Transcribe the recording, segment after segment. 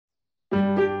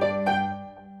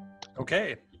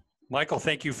Okay. Michael,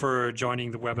 thank you for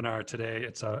joining the webinar today.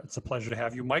 It's a pleasure to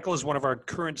have you. Michael is one of our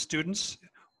current students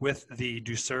with the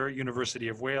Ducere University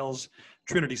of Wales,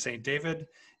 Trinity St. David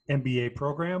MBA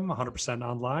program, 100%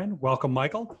 online. Welcome,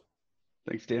 Michael.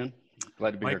 Thanks, Dan.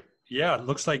 Glad to be here. Yeah, it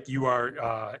looks like you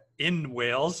are in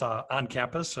Wales on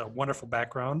campus, a wonderful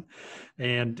background,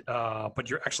 and but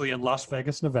you're actually in Las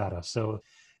Vegas, Nevada.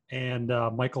 And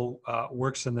Michael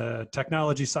works in the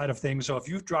technology side of things. So if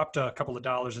you've dropped a couple of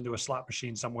dollars into a slot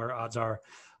machine somewhere, odds are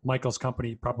Michael's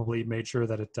company probably made sure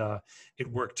that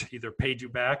it worked, either paid you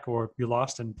back or you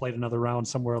lost and played another round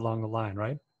somewhere along the line,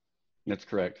 right? That's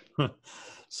correct.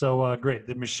 So great.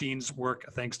 The machines work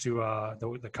thanks to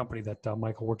the company that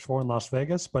Michael works for in Las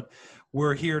Vegas. But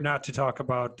we're here not to talk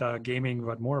about gaming,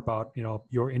 but more about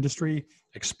your industry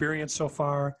experience so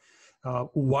far.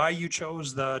 Why you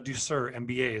chose the Ducere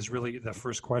MBA is really the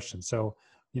first question. So,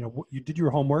 you did your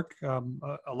homework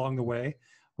along the way.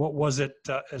 What was it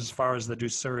as far as the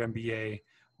Ducere MBA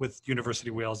with University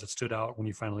of Wales that stood out when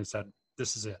you finally said,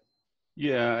 this is it?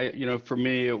 Yeah, for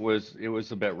me, it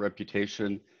was about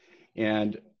reputation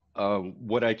and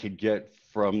what I could get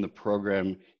from the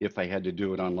program if I had to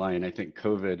do it online. I think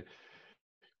COVID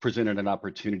presented an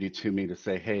opportunity to me to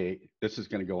say, hey, this is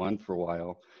going to go on for a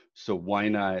while. So why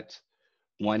not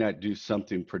do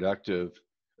something productive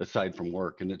aside from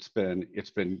work? And it's done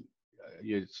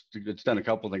a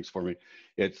couple of things for me.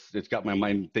 It's got my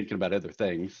mind thinking about other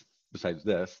things besides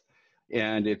this,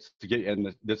 and this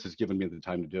has given me the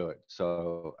time to do it.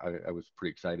 So I was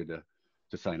pretty excited to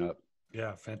sign up.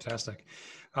 Yeah, fantastic.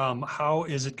 How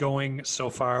is it going so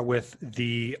far with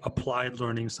the applied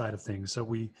learning side of things? So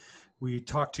we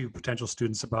talk to potential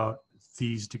students about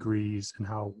these degrees and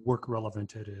how work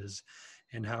relevant it is,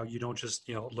 and how you don't just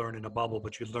learn in a bubble,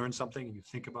 but you learn something and you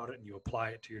think about it and you apply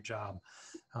it to your job.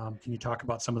 Can you talk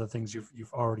about some of the things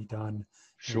you've already done?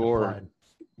 Sure.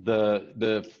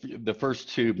 The first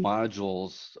two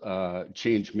modules,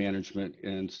 change management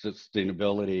and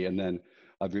sustainability, and then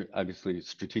obviously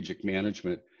strategic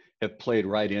management, have played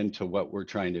right into what we're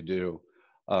trying to do.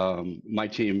 My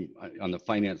team on the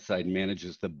finance side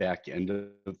manages the back end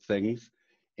of things,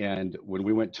 and when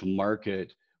we went to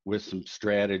market with some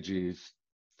strategies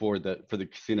for the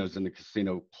casinos and the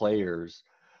casino players,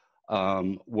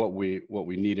 what we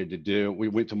needed to do, we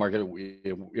went to market.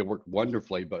 It worked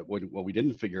wonderfully, but what we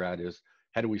didn't figure out is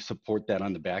how do we support that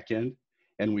on the back end,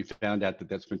 and we found out that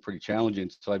that's been pretty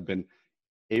challenging. So I've been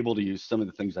able to use some of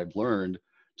the things I've learned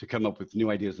to come up with new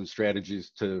ideas and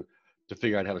strategies to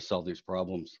figure out how to solve these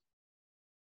problems.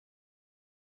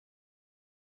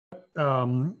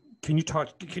 Can you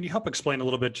help explain a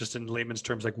little bit, just in layman's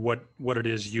terms, like what it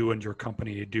is you and your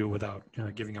company do without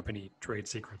giving up any trade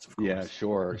secrets, of course? Yeah,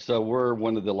 sure. So we're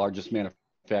one of the largest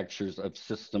manufacturers of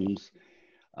systems,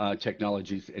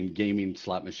 technologies, and gaming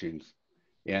slot machines,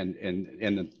 and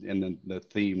the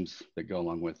themes that go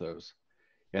along with those.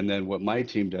 And then what my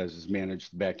team does is manage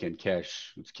the back-end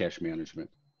cash. It's cash management.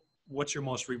 What's your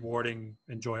most rewarding,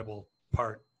 enjoyable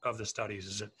part of the studies?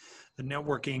 Is it the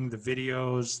networking, the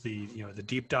videos, the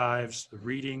deep dives, the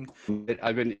reading?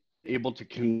 I've been able to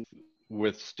connect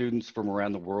with students from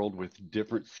around the world with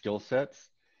different skill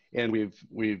sets, and we've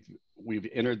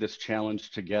entered this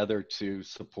challenge together to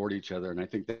support each other, and I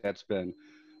think that's been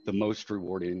the most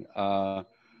rewarding.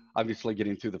 Obviously,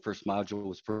 getting through the first module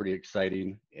was pretty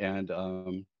exciting, and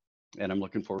I'm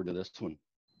looking forward to this one.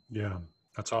 Yeah.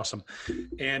 That's awesome.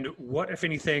 And what, if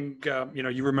anything,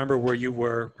 you remember where you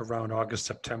were around August,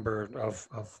 September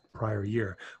of prior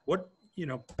year? What,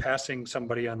 passing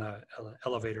somebody on an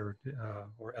elevator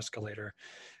or escalator,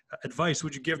 advice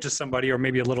would you give to somebody, or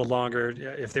maybe a little longer,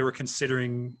 if they were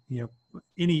considering,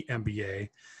 any MBA,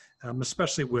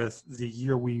 especially with the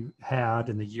year we had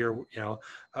and the year,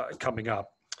 coming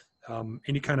up?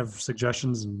 Any kind of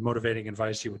suggestions and motivating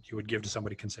advice you would give to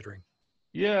somebody considering?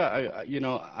 Yeah,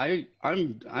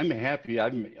 I'm happy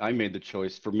I made the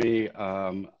choice. For me,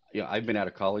 I've been out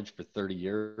of college for 30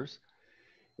 years,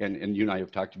 and you and I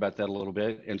have talked about that a little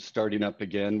bit. And starting up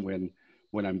again when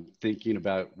I'm thinking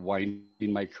about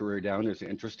winding my career down is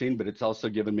interesting, but it's also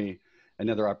given me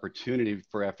another opportunity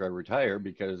for after I retire,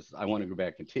 because I want to go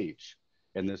back and teach,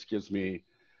 and this gives me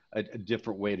a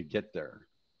different way to get there.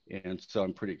 And so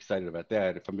I'm pretty excited about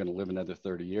that. If I'm going to live another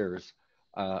 30 years.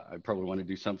 I probably want to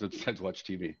do something besides watch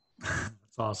TV.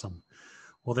 That's awesome.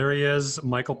 Well, there he is,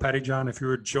 Michael Pettyjohn. If you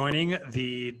were joining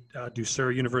the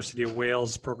Ducere University of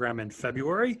Wales program in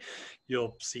February,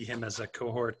 you'll see him as a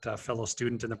cohort fellow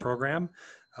student in the program.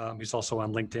 He's also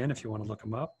on LinkedIn if you want to look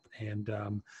him up. And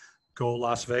go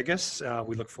Las Vegas.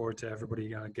 We look forward to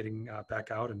everybody getting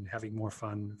back out and having more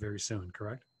fun very soon,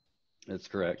 correct? That's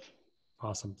correct.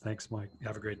 Awesome. Thanks, Mike.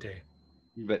 Have a great day.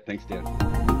 You bet. Thanks,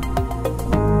 Dan.